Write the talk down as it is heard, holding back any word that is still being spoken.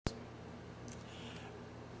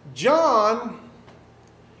John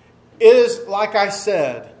is, like I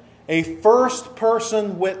said, a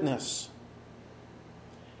first-person witness.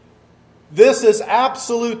 This is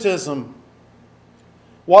absolutism.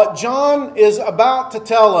 What John is about to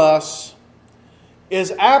tell us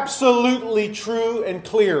is absolutely true and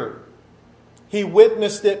clear. He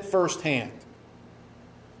witnessed it firsthand.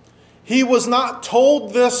 He was not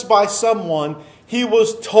told this by someone. He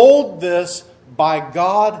was told this by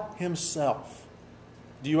God Himself.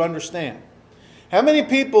 Do you understand? How many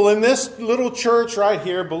people in this little church right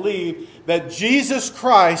here believe that Jesus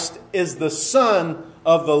Christ is the Son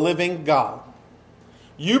of the living God?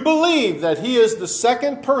 You believe that He is the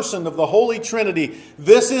second person of the Holy Trinity.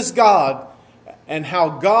 This is God, and how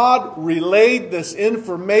God relayed this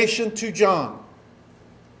information to John.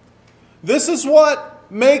 This is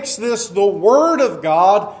what makes this the Word of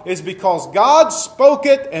God, is because God spoke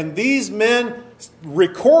it and these men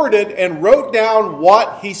recorded and wrote down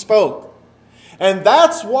what He spoke. And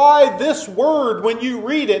that's why this Word, when you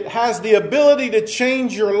read it, has the ability to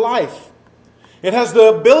change your life. It has the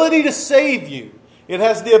ability to save you. It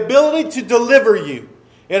has the ability to deliver you.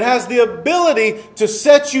 It has the ability to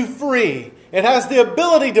set you free. It has the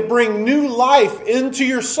ability to bring new life into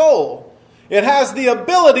your soul. It has the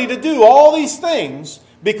ability to do all these things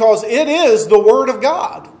because it is the Word of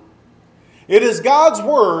God. It is God's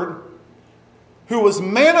Word who was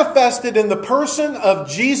manifested in the person of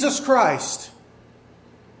Jesus Christ.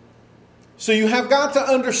 So you have got to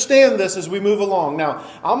understand this as we move along. Now,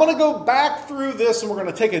 I'm going to go back through this and we're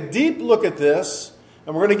going to take a deep look at this.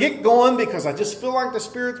 And we're going to get going because I just feel like the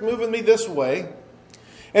Spirit's moving me this way.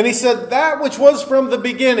 And he said, that which was from the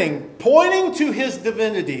beginning, pointing to His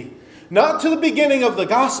divinity. Not to the beginning of the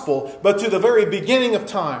gospel, but to the very beginning of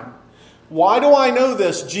time. Why do I know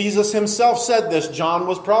this? Jesus Himself said this. John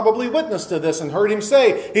was probably witness to this and heard Him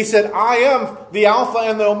say. He said, I am the Alpha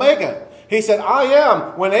and the Omega. He said, I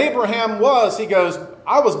am. When Abraham was, He goes,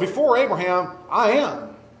 I was before Abraham, I am.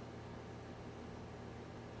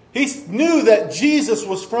 He knew that Jesus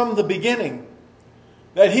was from the beginning.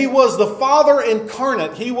 That He was the Father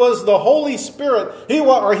incarnate. He was the Holy Spirit. He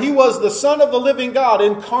was the Son of the living God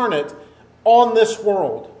incarnate on this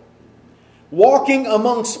world. Walking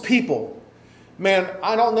amongst people. Man,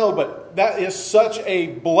 I don't know, but that is such a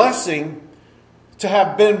blessing to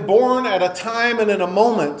have been born at a time and in a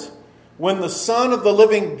moment when the Son of the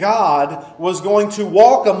living God was going to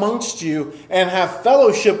walk amongst you and have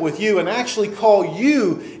fellowship with you and actually call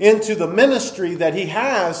you into the ministry that He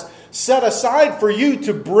has set aside for you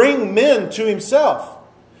to bring men to Himself.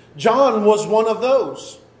 John was one of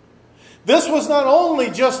those. This was not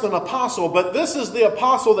only just an apostle, but this is the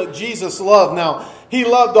apostle that Jesus loved. Now, He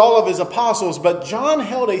loved all of His apostles, but John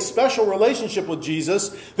held a special relationship with Jesus.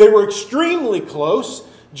 They were extremely close.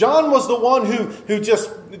 John was the one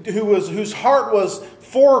whose heart was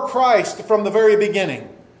for Christ from the very beginning.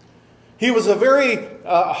 He was a very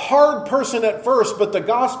hard person at first, but the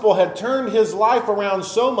gospel had turned his life around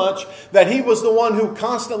so much that he was the one who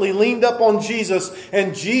constantly leaned up on Jesus,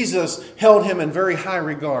 and Jesus held him in very high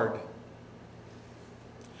regard.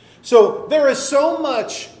 So there is so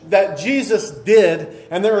much that Jesus did,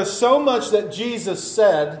 and there is so much that Jesus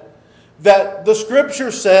said, that the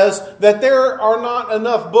Scripture says that there are not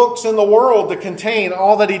enough books in the world to contain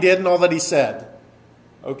all that He did and all that He said.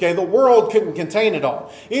 Okay, the world couldn't contain it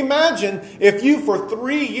all. Imagine if you, for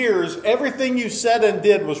 3 years, everything you said and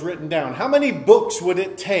did was written down. How many books would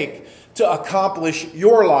it take to accomplish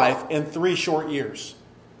your life in 3 short years?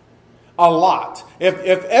 A lot. If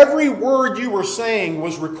every word you were saying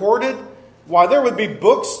was recorded, why, there would be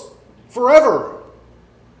books forever.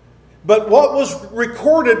 But what was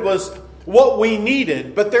recorded was what we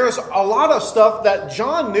needed. But there's a lot of stuff that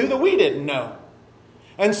John knew that we didn't know.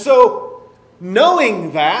 And so,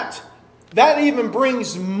 knowing that even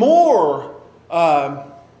brings more,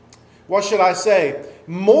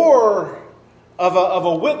 more of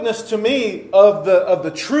a witness to me of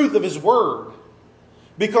the truth of His Word.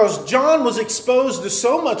 Because John was exposed to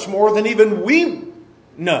so much more than even we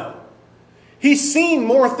know. He's seen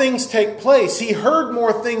more things take place. He heard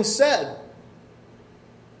more things said.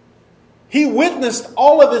 He witnessed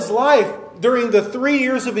all of his life during the 3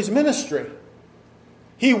 years of his ministry.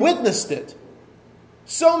 He witnessed it.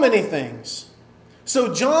 So many things.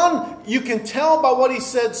 So John, you can tell by what he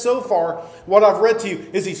said so far, what I've read to you,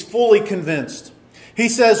 is he's fully convinced. He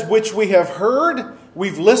says, which we have heard,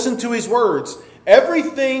 we've listened to His words.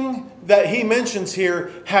 Everything that he mentions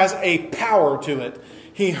here has a power to it.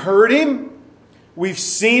 He heard Him, we've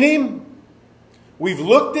seen Him, we've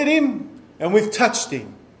looked at Him, and we've touched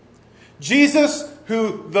Him. Jesus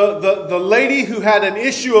the lady who had an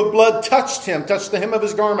issue of blood touched the hem of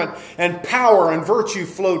his garment, and power and virtue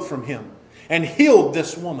flowed from him and healed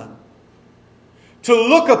this woman. To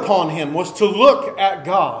look upon him was to look at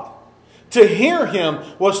God. To hear him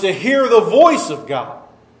was to hear the voice of God.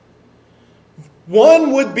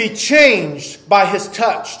 One would be changed by his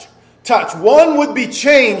touch. One would be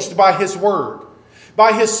changed by his word.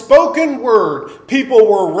 By his spoken word, people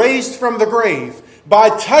were raised from the grave. By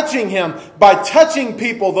touching him, by touching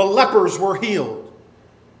people, the lepers were healed.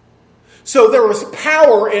 So there was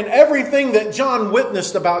power in everything that John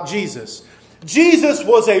witnessed about Jesus. Jesus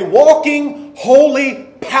was a walking, holy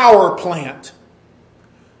power plant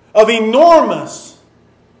of enormous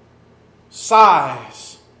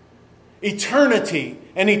size, eternity,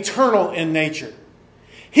 and eternal in nature.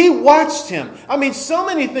 He watched him. So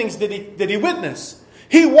many things did he witness.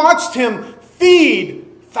 He watched him feed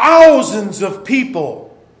thousands of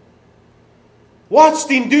people. Watched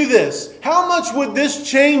him do this. How much would this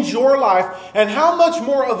change your life? And how much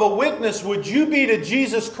more of a witness would you be to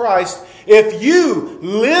Jesus Christ if you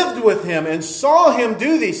lived with him and saw him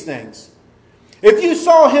do these things? If you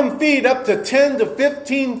saw him feed up to 10 to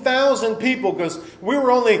 15,000 people, because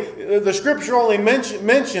the Scripture only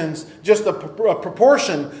mentions just a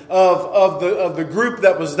proportion of the group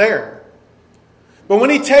that was there. But when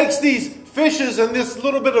he takes these fishes and this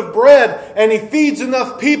little bit of bread and he feeds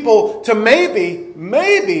enough people to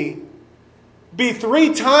maybe be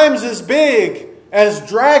 3 times as big as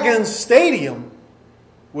Dragon's Stadium,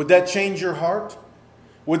 would that change your heart?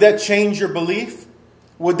 Would that change your belief?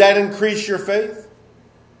 Would that increase your faith?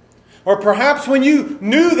 Or perhaps when you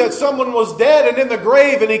knew that someone was dead and in the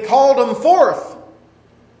grave and he called them forth,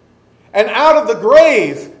 and out of the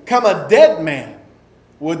grave come a dead man,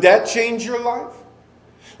 would that change your life?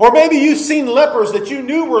 Or maybe you've seen lepers that you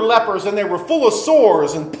knew were lepers and they were full of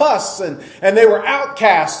sores and pus and they were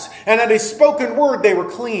outcasts, and at a spoken word they were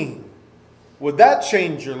clean. Would that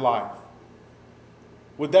change your life?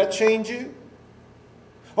 Would that change you?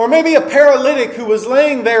 Or maybe a paralytic who was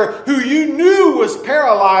laying there, who you knew was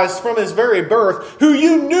paralyzed from his very birth, who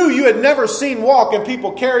you knew you had never seen walk, and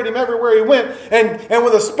people carried him everywhere he went. And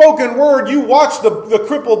with a spoken word, you watched the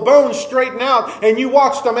crippled bones straighten out, and you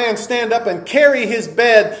watched a man stand up and carry his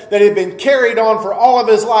bed that had been carried on for all of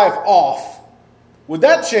his life off. Would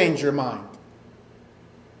that change your mind?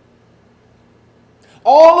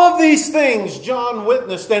 All of these things John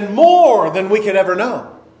witnessed, and more than we could ever know.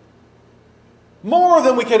 More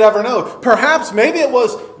than we could ever know. Perhaps maybe it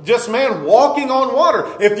was just man walking on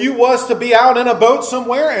water. If you was to be out in a boat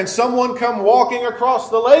somewhere and someone come walking across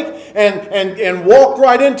the lake and walked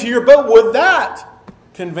right into your boat, would that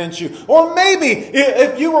convince you? Or maybe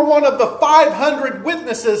if you were one of the 500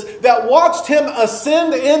 witnesses that watched him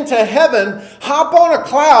ascend into heaven, hop on a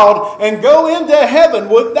cloud and go into heaven,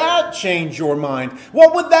 would that change your mind?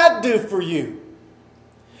 What would that do for you?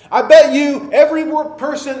 I bet you, every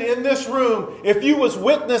person in this room, if you was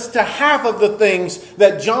witness to half of the things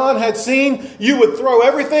that John had seen, you would throw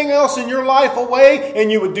everything else in your life away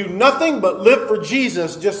and you would do nothing but live for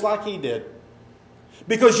Jesus just like he did.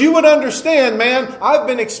 Because you would understand, man, I've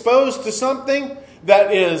been exposed to something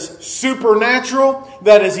that is supernatural,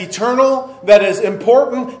 that is eternal, that is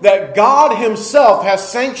important, that God himself has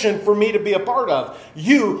sanctioned for me to be a part of.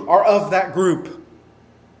 You are of that group.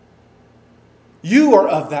 You are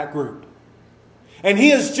of that group. And he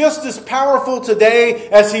is just as powerful today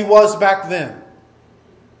as he was back then.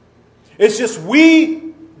 It's just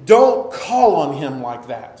we don't call on him like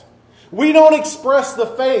that. We don't express the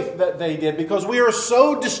faith that they did because we are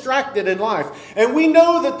so distracted in life. And we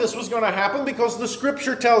know that this was going to happen because the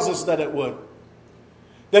Scripture tells us that it would.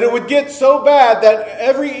 That it would get so bad that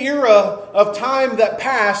every era of time that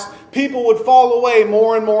passed, people would fall away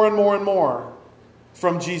more and more and more and more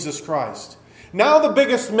from Jesus Christ. Now the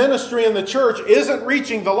biggest ministry in the church isn't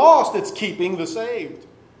reaching the lost, it's keeping the saved.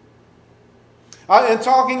 And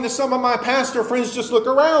talking to some of my pastor friends, just look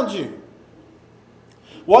around you.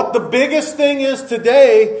 What the biggest thing is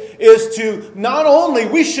today is to not only,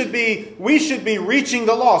 we should be reaching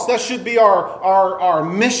the lost. That should be our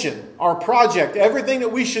mission, our project. Everything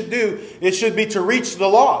that we should do, it should be to reach the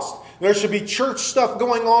lost. There should be church stuff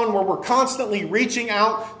going on where we're constantly reaching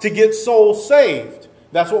out to get souls saved.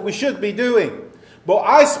 That's what we should be doing. But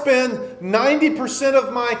I spend 90%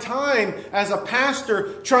 of my time as a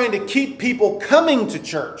pastor trying to keep people coming to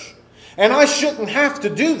church. And I shouldn't have to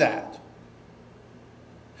do that.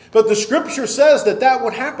 But the Scripture says that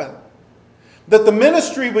would happen. That the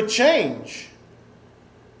ministry would change.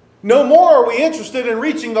 No more are we interested in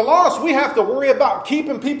reaching the lost. We have to worry about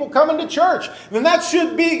keeping people coming to church. And that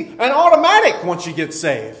should be an automatic once you get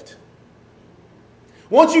saved.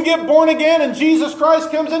 Once you get born again and Jesus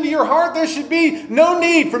Christ comes into your heart, there should be no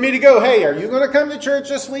need for me to go, hey, are you going to come to church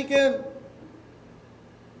this weekend?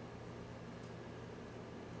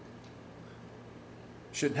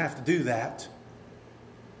 Shouldn't have to do that.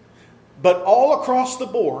 But all across the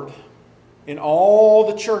board, in all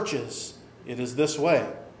the churches, it is this way.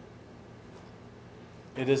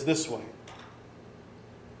 It is this way.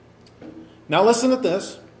 Now listen to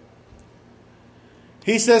this.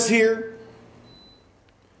 He says here,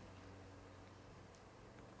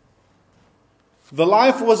 the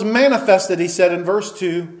life was manifested, he said in verse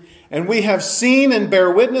 2, and we have seen and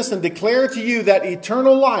bear witness and declare to you that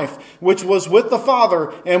eternal life which was with the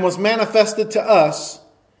Father and was manifested to us.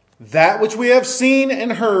 That which we have seen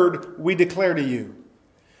and heard, we declare to you.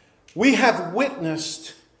 We have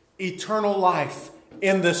witnessed eternal life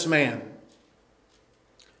in this man.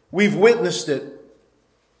 We've witnessed it.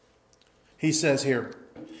 He says here.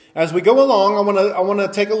 As we go along, I want to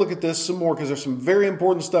take a look at this some more because there's some very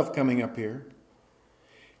important stuff coming up here.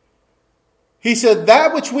 He said,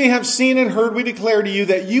 that which we have seen and heard, we declare to you,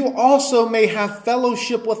 that you also may have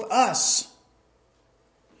fellowship with us.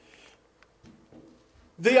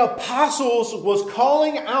 The apostles was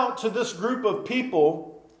calling out to this group of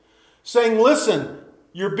people, saying, listen,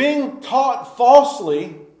 you're being taught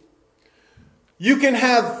falsely. You can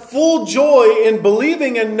have full joy in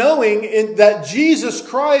believing and knowing that Jesus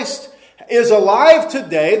Christ is alive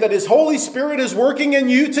today, that His Holy Spirit is working in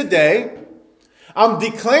you today. I'm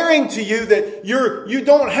declaring to you that you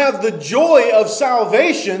don't have the joy of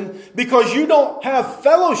salvation because you don't have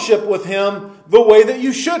fellowship with Him the way that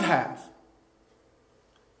you should have.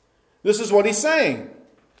 This is what he's saying.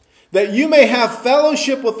 That you may have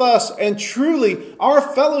fellowship with us, and truly our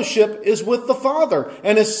fellowship is with the Father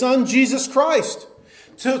and His Son Jesus Christ.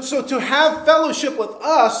 So to have fellowship with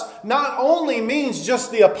us not only means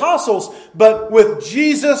just the apostles, but with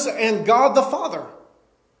Jesus and God the Father.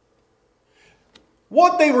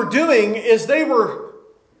 What they were doing is they were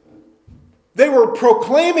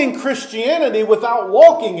proclaiming Christianity without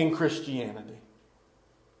walking in Christianity.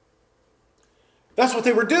 That's what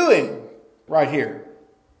they were doing right here.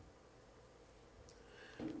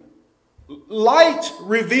 Light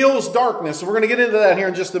reveals darkness. We're going to get into that here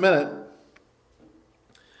in just a minute.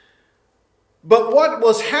 But what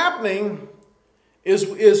was happening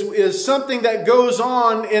is something that goes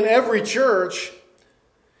on in every church.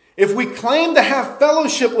 If we claim to have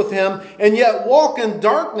fellowship with Him and yet walk in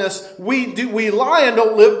darkness, we lie and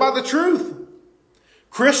don't live by the truth.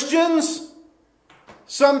 Christians,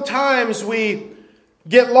 sometimes we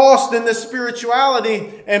get lost in this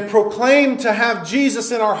spirituality and proclaim to have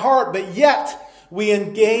Jesus in our heart, but yet we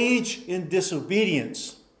engage in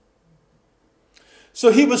disobedience.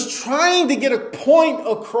 So he was trying to get a point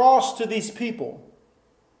across to these people.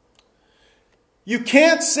 You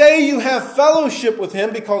can't say you have fellowship with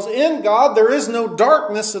Him because in God there is no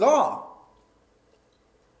darkness at all.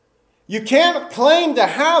 You can't claim to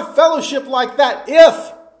have fellowship like that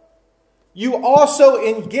if you also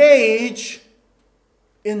engage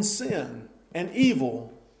in sin and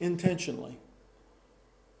evil intentionally.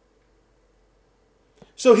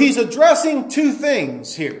 So he's addressing two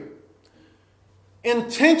things here.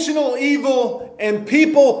 Intentional evil and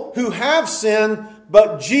people who have sin,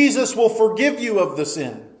 but Jesus will forgive you of the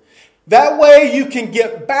sin. That way you can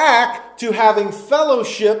get back to having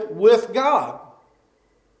fellowship with God.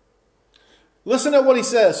 Listen to what he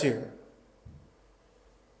says here.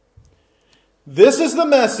 This is the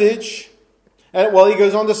message. And he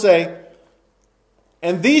goes on to say,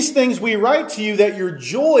 and these things we write to you that your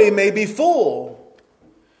joy may be full.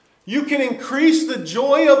 You can increase the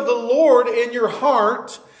joy of the Lord in your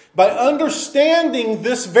heart by understanding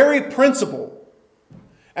this very principle.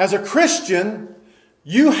 As a Christian,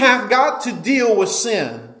 you have got to deal with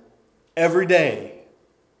sin every day.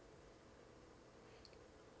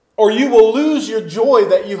 Or you will lose your joy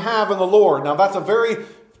that you have in the Lord. Now that's a very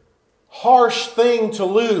harsh thing to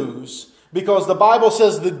lose. Because the Bible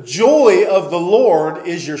says the joy of the Lord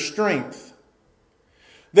is your strength.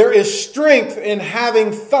 There is strength in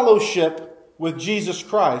having fellowship with Jesus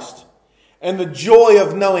Christ and the joy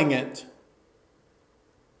of knowing it.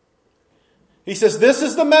 He says, this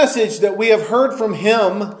is the message that we have heard from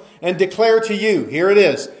Him and declare to you. Here it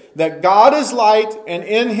is. That God is light and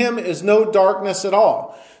in Him is no darkness at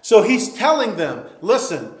all. So he's telling them,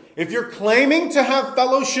 listen, if you're claiming to have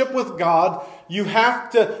fellowship with God, you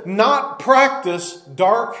have to not practice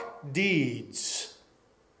dark deeds.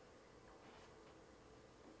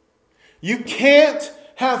 You can't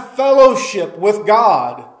have fellowship with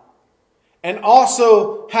God and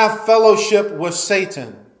also have fellowship with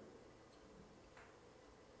Satan.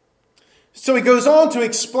 So he goes on to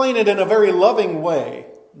explain it in a very loving way,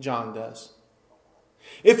 John does.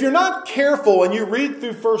 If you're not careful and you read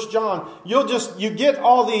through 1 John, you get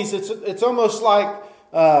all these. It's almost like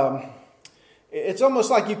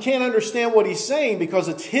you can't understand what he's saying because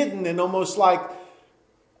it's hidden in almost like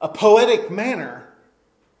a poetic manner.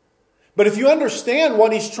 But if you understand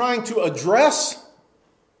what he's trying to address,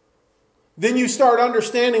 then you start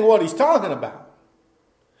understanding what he's talking about.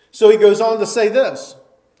 So he goes on to say this.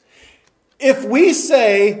 If we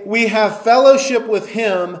say we have fellowship with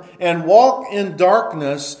him and walk in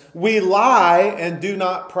darkness, we lie and do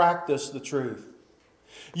not practice the truth.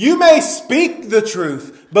 You may speak the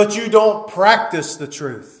truth, but you don't practice the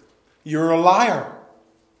truth. You're a liar.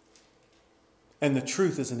 And the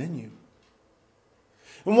truth isn't in you.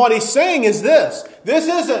 And what he's saying is this. This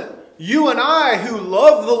isn't you and I who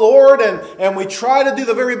love the Lord and we try to do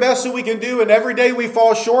the very best that we can do and every day we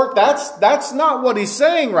fall short. That's not what he's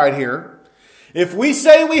saying right here. If we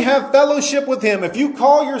say we have fellowship with him, if you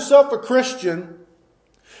call yourself a Christian,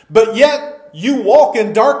 but yet you walk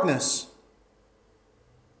in darkness,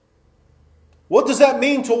 what does that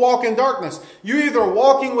mean to walk in darkness? You're either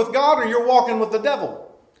walking with God or you're walking with the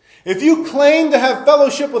devil. If you claim to have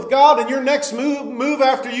fellowship with God and your next move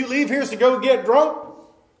after you leave here is to go get drunk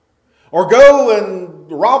or go and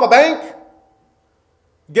rob a bank,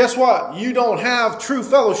 guess what? You don't have true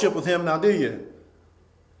fellowship with him now, do you?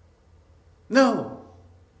 No.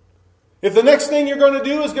 If the next thing you're going to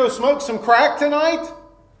do is go smoke some crack tonight,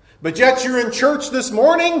 but yet you're in church this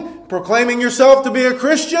morning proclaiming yourself to be a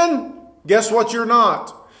Christian, guess what you're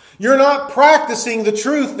not? You're not practicing the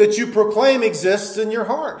truth that you proclaim exists in your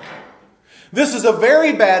heart. This is a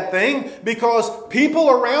very bad thing because people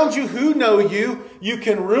around you who know you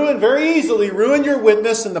can very easily ruin your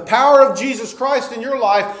witness and the power of Jesus Christ in your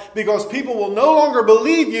life because people will no longer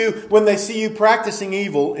believe you when they see you practicing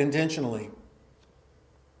evil intentionally.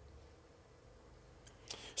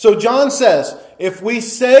 So John says, if we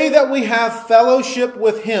say that we have fellowship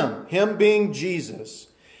with him, him being Jesus,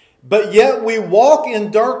 but yet we walk in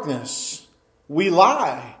darkness, we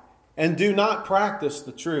lie and do not practice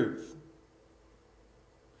the truth.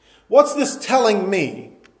 What's this telling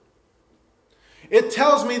me? It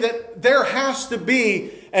tells me that there has to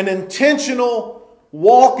be an intentional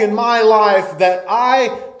walk in my life that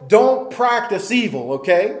I don't practice evil,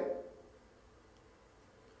 okay?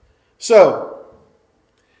 So,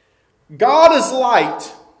 God is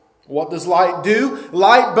light. What does light do?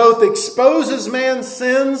 Light both exposes man's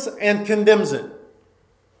sins and condemns it.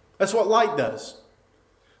 That's what light does.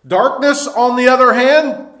 Darkness, on the other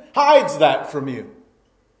hand, hides that from you.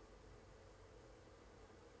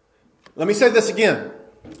 Let me say this again.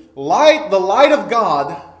 Light, the light of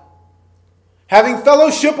God, having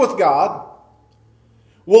fellowship with God,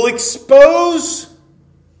 will expose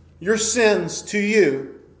your sins to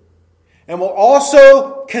you and will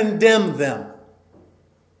also condemn them.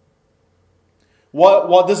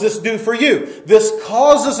 What does this do for you? This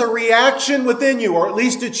causes a reaction within you, or at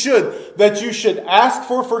least it should, that you should ask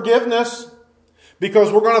for forgiveness.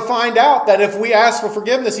 Because we're going to find out that if we ask for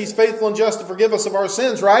forgiveness, He's faithful and just to forgive us of our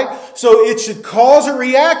sins, right? So it should cause a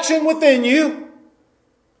reaction within you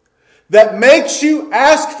that makes you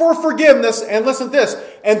ask for forgiveness, and listen to this,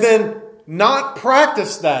 and then not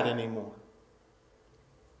practice that anymore.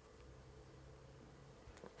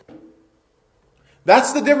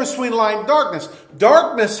 That's the difference between light and darkness.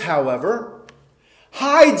 Darkness, however,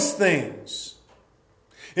 hides things.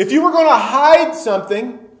 If you were going to hide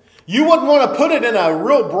something, you wouldn't want to put it in a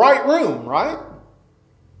real bright room, right?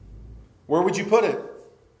 Where would you put it?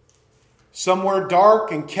 Somewhere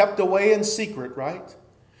dark and kept away in secret, right?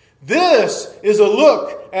 This is a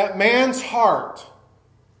look at man's heart.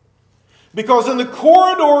 Because in the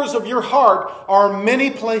corridors of your heart are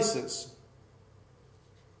many places.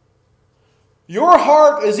 Your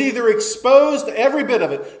heart is either exposed, every bit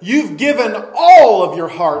of it. You've given all of your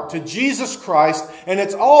heart to Jesus Christ, and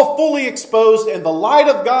it's all fully exposed, and the light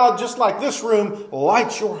of God, just like this room,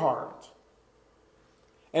 lights your heart.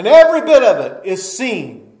 And every bit of it is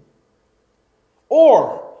seen.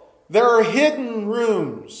 Or there are hidden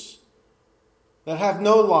rooms that have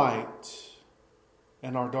no light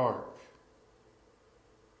and are dark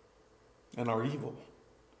and are evil.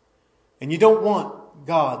 And you don't want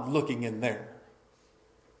God looking in there.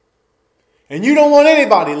 And you don't want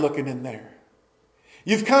anybody looking in there.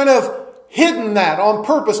 You've kind of hidden that on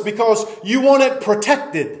purpose because you want it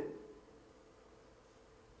protected.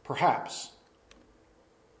 Perhaps.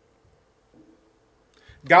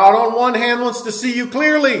 God on one hand wants to see you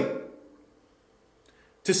clearly.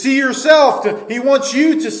 To see yourself. He wants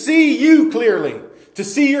you to see you clearly. To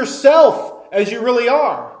see yourself as you really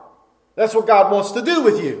are. That's what God wants to do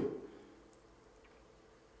with you.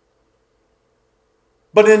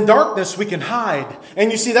 But in darkness we can hide.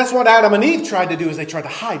 And you see, that's what Adam and Eve tried to do, is they tried to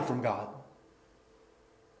hide from God.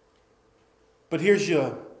 But here's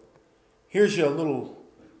your little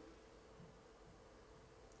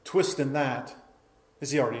twist in that,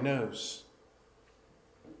 is He already knows.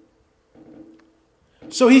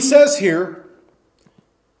 So He says here,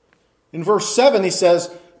 in verse 7, He says,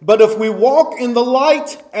 "But if we walk in the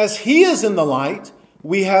light as He is in the light,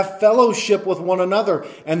 we have fellowship with one another,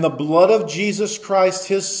 and the blood of Jesus Christ,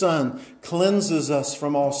 His Son, cleanses us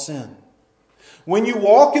from all sin." When you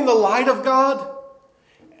walk in the light of God,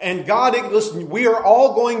 and God, listen, we are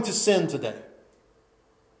all going to sin today.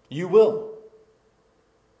 You will.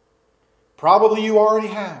 Probably you already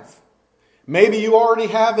have. Maybe you already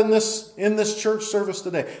have in this church service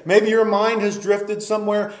today. Maybe your mind has drifted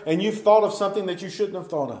somewhere and you've thought of something that you shouldn't have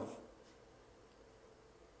thought of.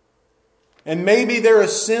 And maybe there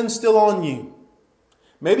is sin still on you.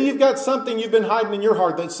 Maybe you've got something you've been hiding in your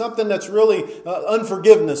heart. That's something that's really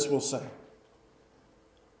unforgiveness, we'll say.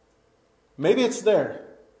 Maybe it's there.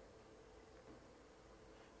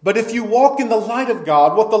 But if you walk in the light of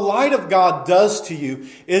God, what the light of God does to you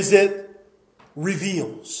is it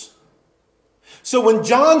reveals. So when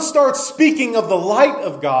John starts speaking of the light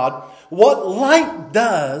of God, what light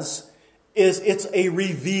does is it's a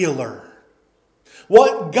revealer.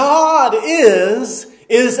 What God is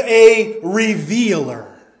a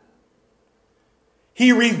revealer.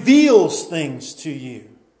 He reveals things to you.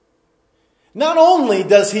 Not only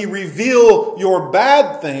does He reveal your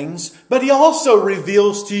bad things, but He also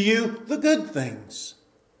reveals to you the good things.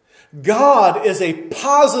 God is a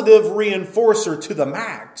positive reinforcer to the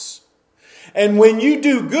max. And when you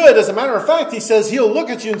do good, as a matter of fact, He says He'll look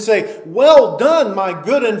at you and say, "Well done, my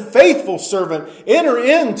good and faithful servant. Enter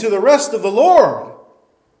into the rest of the Lord."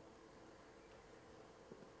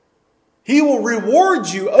 He will reward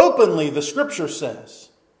you openly, the Scripture says.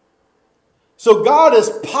 So God is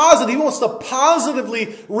positive. He wants to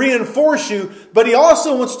positively reinforce you, but He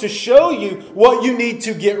also wants to show you what you need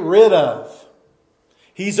to get rid of.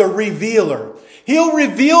 He's a revealer. He'll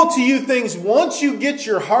reveal to you things once you get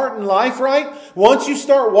your heart and life right. Once you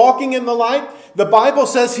start walking in the light, the Bible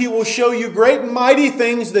says He will show you great and mighty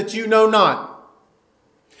things that you know not.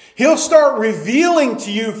 He'll start revealing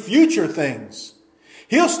to you future things.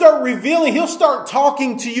 He'll start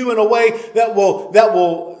talking to you in a way that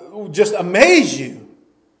will just amaze you.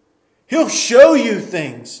 He'll show you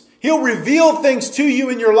things. He'll reveal things to you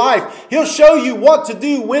in your life. He'll show you what to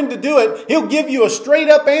do, when to do it. He'll give you a straight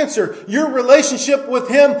up answer. Your relationship with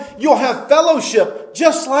Him, you'll have fellowship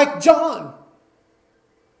just like John.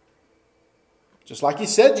 Just like He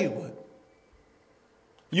said you would.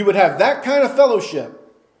 You would have that kind of fellowship.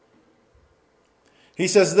 He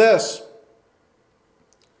says this: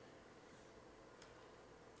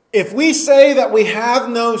 "If we say that we have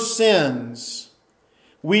no sins,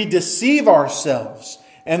 we deceive ourselves,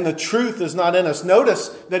 and the truth is not in us." Notice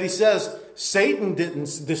that He says, Satan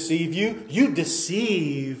didn't deceive you. You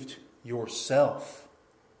deceived yourself.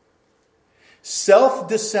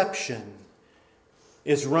 Self-deception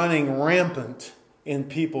is running rampant in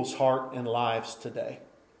people's heart and lives today.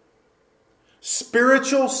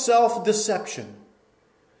 Spiritual self-deception.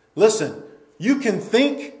 Listen, you can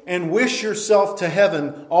think and wish yourself to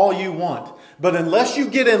heaven all you want, but unless you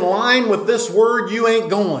get in line with this word, you ain't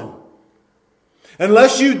going.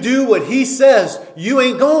 Unless you do what He says, you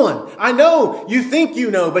ain't going. I know you think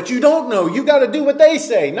you know, but you don't know. You got to do what they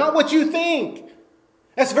say, not what you think.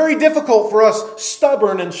 That's very difficult for us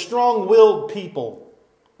stubborn and strong-willed people,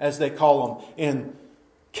 as they call them in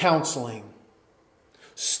counseling.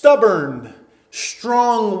 Stubborn,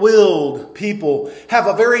 strong-willed people have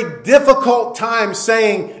a very difficult time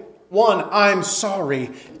saying, 1, I'm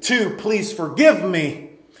sorry. 2, please forgive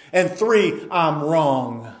me. And 3, I'm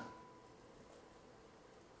wrong.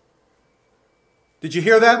 Did you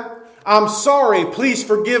hear that? I'm sorry, please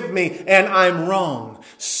forgive me, and I'm wrong.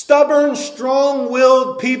 Stubborn,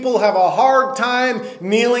 strong-willed people have a hard time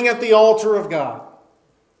kneeling at the altar of God.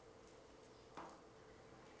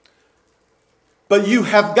 But you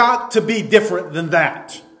have got to be different than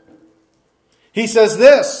that. He says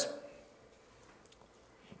this: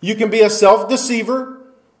 you can be a self-deceiver,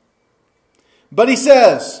 but he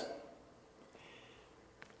says,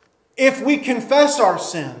 if we confess our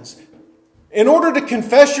sins, in order to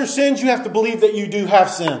confess your sins, you have to believe that you do have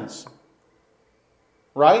sins.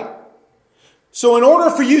 Right? So in order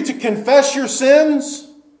for you to confess your sins,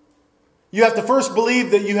 you have to first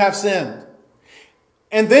believe that you have sinned.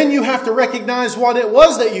 And then you have to recognize what it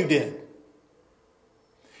was that you did.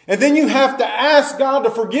 And then you have to ask God to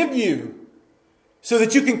forgive you so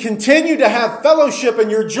that you can continue to have fellowship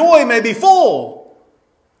and your joy may be full.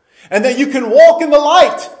 And that you can walk in the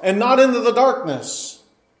light and not into the darkness.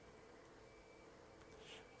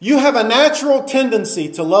 You have a natural tendency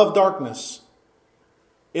to love darkness.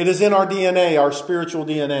 It is in our DNA, our spiritual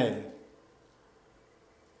DNA.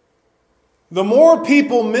 The more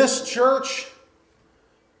people miss church,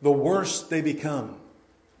 the worse they become.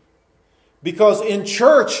 Because in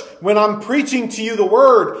church, when I'm preaching to you the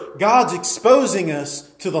Word, God's exposing us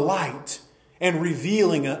to the light and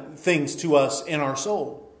revealing things to us in our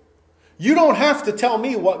soul. You don't have to tell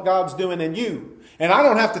me what God's doing in you. And I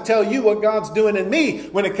don't have to tell you what God's doing in me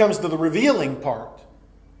when it comes to the revealing part.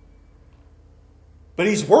 But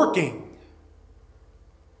He's working.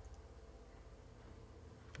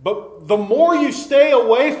 But the more you stay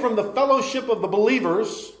away from the fellowship of the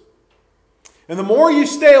believers, and the more you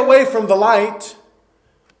stay away from the light,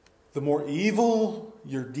 the more evil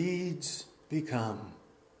your deeds become.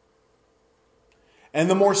 And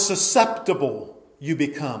the more susceptible you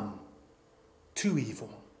become to evil.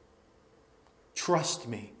 Trust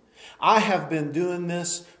me, I have been doing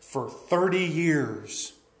this for 30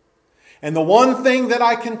 years. And the one thing that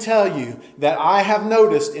I can tell you that I have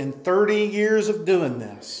noticed in 30 years of doing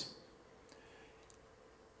this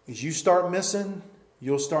is you start missing,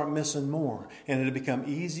 you'll start missing more. And it'll become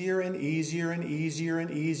easier and easier and easier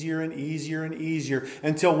and easier and easier and easier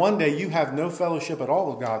until one day you have no fellowship at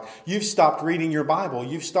all with God. You've stopped reading your Bible.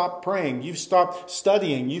 You've stopped praying. You've stopped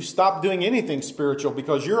studying. You've stopped doing anything spiritual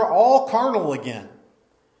because you're all carnal again.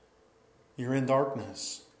 You're in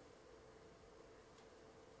darkness.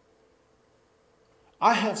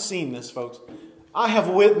 I have seen this, folks. I have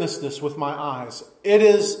witnessed this with my eyes. It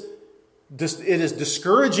is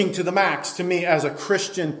discouraging to the max to me as a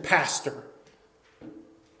Christian pastor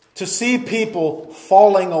to see people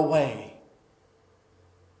falling away.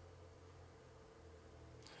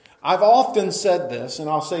 I've often said this, and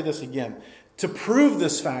I'll say this again. To prove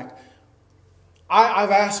this fact, I've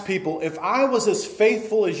asked people, if I was as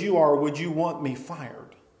faithful as you are, would you want me fired?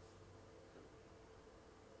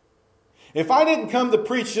 If I didn't come to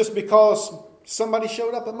preach just because somebody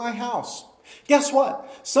showed up at my house, guess what?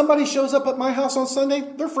 Somebody shows up at my house on Sunday,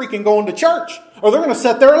 they're freaking going to church. Or they're going to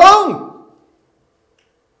sit there alone.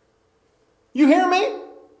 You hear me?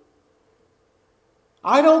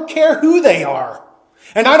 I don't care who they are.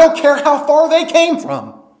 And I don't care how far they came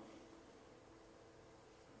from.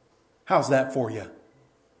 How's that for you?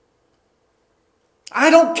 I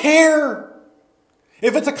don't care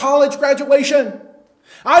if it's a college graduation.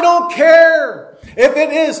 I don't care if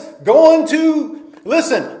it is going to...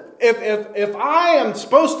 Listen, if I am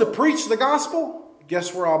supposed to preach the gospel,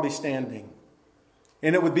 guess where I'll be standing?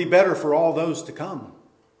 And it would be better for all those to come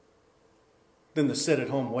than to sit at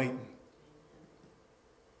home waiting.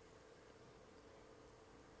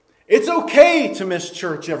 It's okay to miss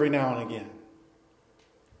church every now and again.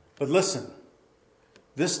 But listen,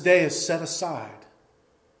 this day is set aside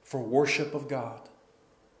for worship of God.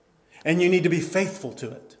 And you need to be faithful to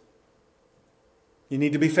it. You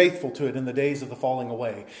need to be faithful to it in the days of the falling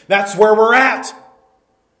away. That's where we're at.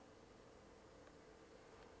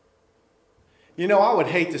 You know, I would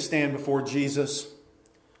hate to stand before Jesus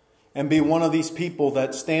and be one of these people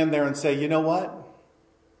that stand there and say, you know what?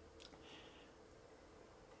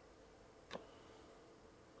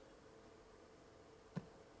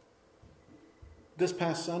 This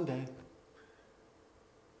past Sunday,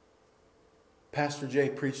 Pastor Jay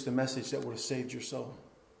preached a message that would have saved your soul.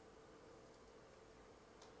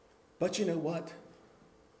 But you know what?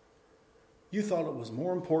 You thought it was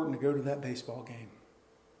more important to go to that baseball game.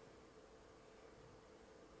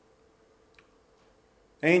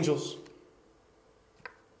 Angels,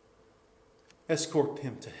 escort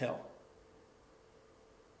him to hell.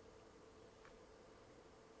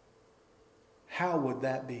 How would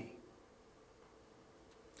that be?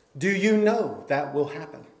 Do you know that will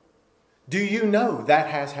happen? Do you know that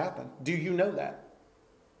has happened? Do you know that?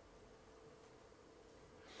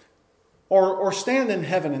 Or stand in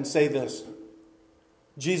heaven and say this.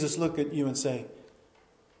 Jesus look at you and say,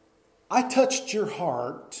 I touched your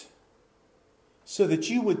heart so that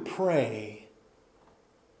you would pray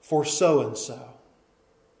for so-and-so.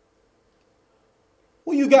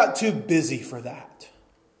 Well, you got too busy for that.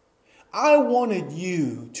 I wanted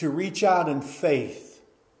you to reach out in faith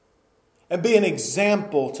and be an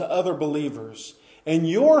example to other believers. And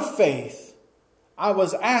your faith, I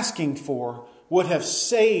was asking for, would have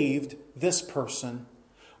saved this person,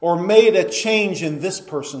 or made a change in this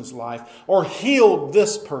person's life, or healed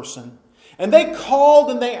this person. And they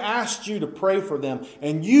called and they asked you to pray for them,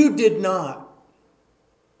 and you did not.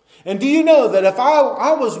 And do you know that if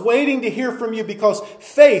I was waiting to hear from you because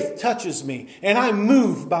faith touches me and I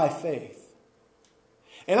move by faith,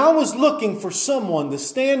 and I was looking for someone to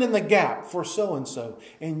stand in the gap for so-and-so,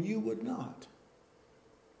 and you would not,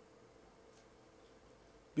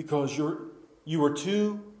 because you were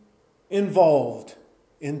too involved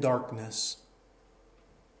in darkness.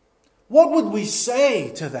 What would we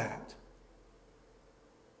say to that?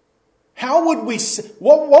 How would we say,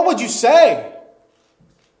 what would you say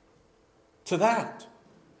to that?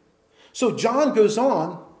 So John goes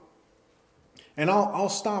on, and I'll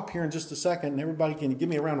stop here in just a second, and everybody can give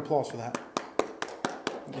me a round of applause for that.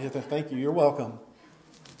 Thank you. You're welcome.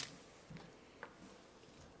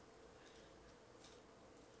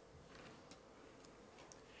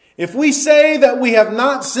 If we say that we have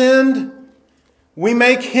not sinned, we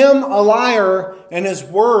make him a liar, and his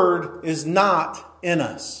word is not in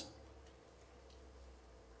us.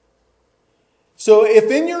 So if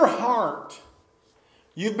in your heart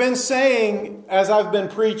you've been saying, as I've been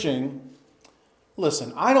preaching,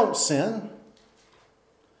 listen, I don't sin.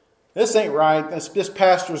 This ain't right. This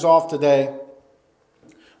pastor's off today.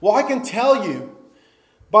 Well, I can tell you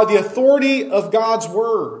by the authority of God's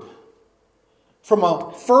word, from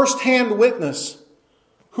a first-hand witness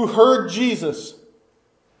who heard Jesus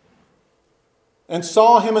and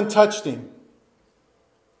saw him and touched him,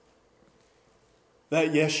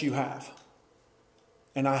 that yes, you have.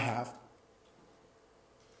 And I have.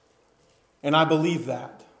 And I believe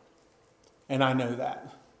that. And I know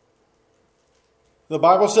that. The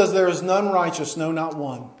Bible says there is none righteous, no, not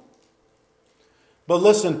one. But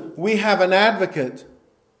listen, we have an advocate.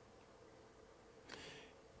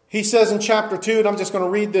 He says in chapter 2, and I'm just going to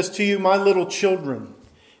read this to you, my little children,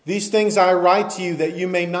 these things I write to you that you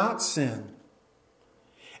may not sin.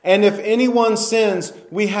 And if anyone sins,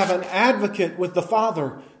 we have an advocate with the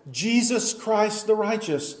Father, Jesus Christ the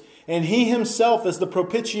righteous. And he himself is the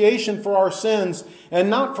propitiation for our sins, and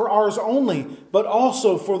not for ours only, but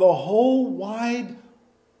also for the whole wide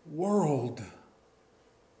world.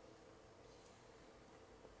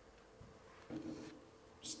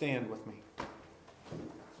 Stand with me.